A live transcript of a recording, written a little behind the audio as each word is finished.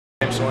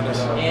soreness.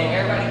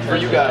 For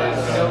you guys,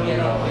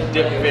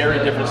 very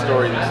different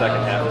story in the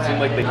second half. It seemed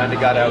like they kind of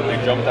got out, they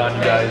jumped on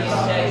you guys,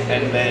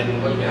 and then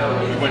we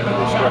went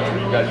through the stretch where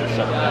you guys just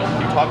shut them down.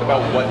 Can you talk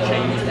about what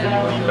changed for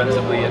you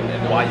defensively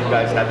and why you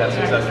guys had that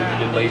success that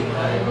you did late?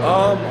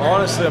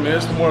 Honestly, I mean,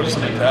 it's more just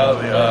a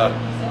mentality.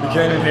 We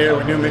came in here,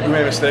 we knew we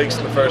made mistakes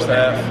in the first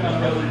half.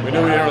 We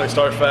knew we didn't really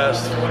start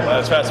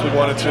as fast as we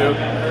wanted to.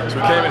 So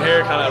we came in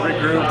here, kind of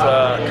regrouped,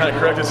 kind of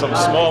corrected some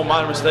small,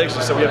 minor mistakes,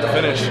 just so we have to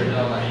finish.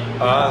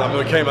 I mean,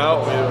 we came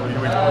out,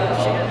 we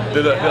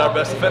did our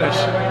best to finish.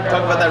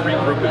 Talk about that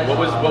regrouping. What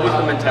was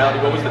the mentality?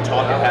 What was the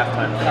talk at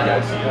halftime for you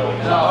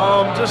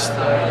guys? Just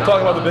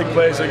talking about the big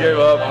plays they gave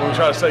up. We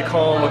try to stay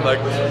calm, and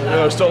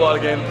there's still a lot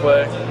of game to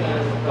play.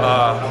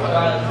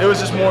 It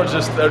was just more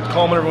they're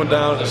calming everyone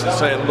down, just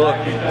saying, look,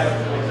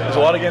 there's a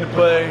lot of game to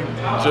play.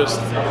 Just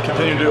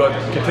continue to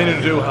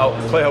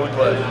play how we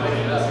play.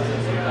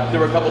 There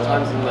were a couple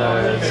times in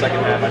the second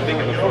half, I think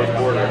in the fourth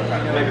quarter,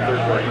 maybe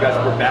third quarter, you guys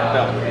were backed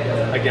up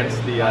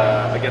against the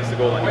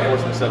goal line. You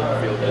forced them to set up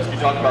the field. Just can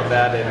you talk about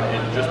that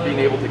and just being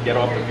able to get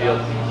off the field?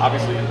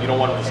 Obviously, you don't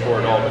want them to score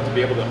at all, but to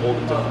be able to hold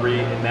them to 3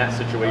 in that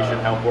situation,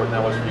 how important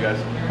that was for you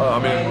guys? I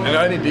mean, in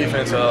any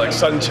defense, like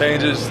sudden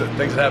changes,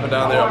 things that happen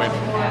down there. I mean,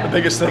 the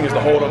biggest thing is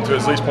to hold them to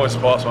as least points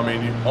as possible. I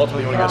mean,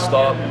 ultimately you want to get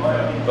stopped,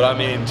 but I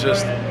mean,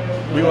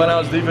 we went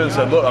out as defense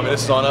and said, look, I mean,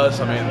 this is on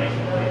us. I mean,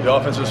 the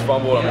offense just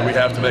fumbled. I mean, we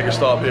have to make a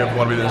stop here if we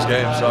want to be in this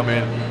game. So I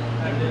mean,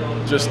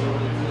 just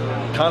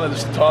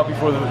talk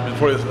before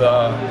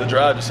the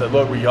drive, just said,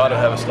 look, we got to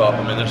have a stop.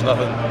 I mean, there's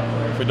nothing.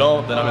 If we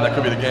don't, then I mean that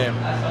could be the game.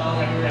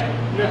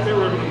 If they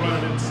were able to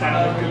run it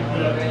inside a good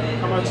bit,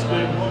 how much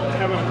did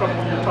having a couple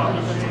of your top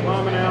defensive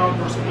linemen out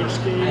versus their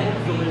scheme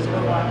the reason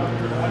why?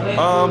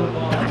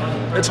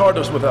 It's hard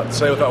to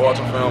say without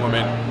watching film. I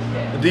mean,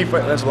 the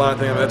defensive line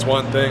thing. I mean, that's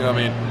one thing. I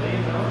mean,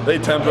 they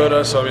tempoed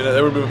us. So, I mean,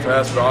 they were moving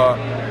fast, but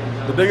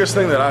the biggest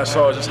thing that I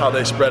saw is just how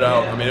they spread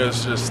out. I mean, it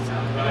was just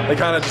they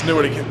kind of just knew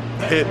where to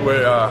hit.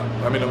 Where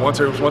I mean, once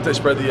they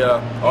spread the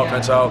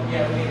offense out,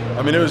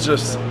 I mean, it was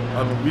just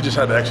we just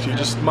had to execute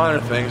just minor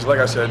things. Like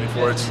I said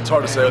before, it's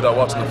hard to say without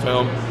watching the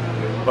film.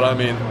 But I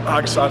mean,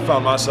 I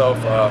found myself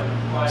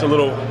it's a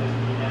little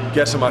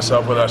guessing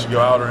myself whether I should go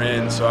out or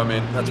in. So I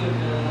mean,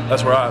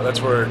 that's where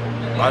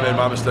I made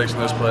my mistakes in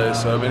those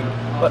plays. So I mean,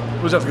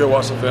 we just have to go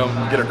watch the film,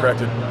 get it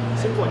corrected.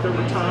 It seems like there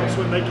were times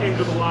when they came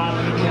to the line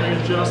and when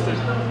they adjusted,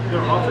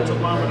 their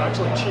offensive line would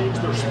actually change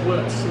their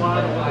split,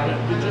 slide a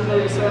little bit. Did you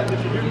notice that?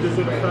 If you did, does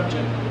it affect you?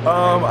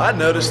 I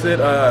noticed it,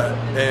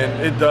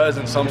 and it does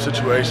in some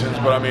situations.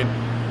 But I mean,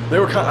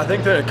 I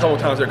think a couple of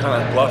times they were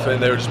kind of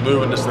bluffing. They were just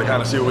moving just to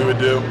kind of see what we would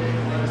do.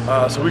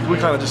 So we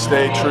kind of just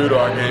stayed true to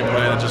our game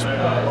plan and just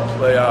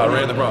play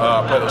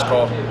those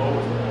calls.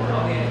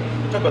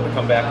 Talk about the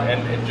comeback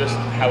and just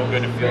how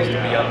good it feels to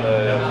be on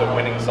the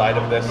winning side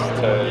of this,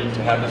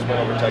 to have this win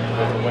over Tech,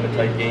 to win a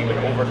tight game and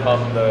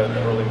overcome the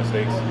early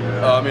mistakes.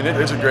 I mean,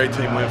 it's a great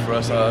team win for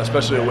us,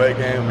 especially a away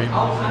game. I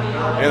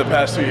mean, in the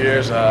past 2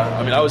 years,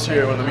 I mean, I was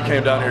here when we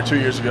came down here 2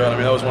 years ago, and I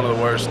mean, that was one of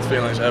the worst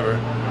feelings ever.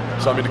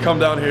 So, I mean, to come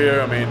down here,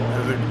 I mean,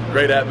 it's a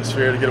great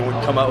atmosphere to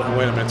come out with a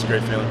win. I mean, it's a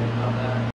great feeling.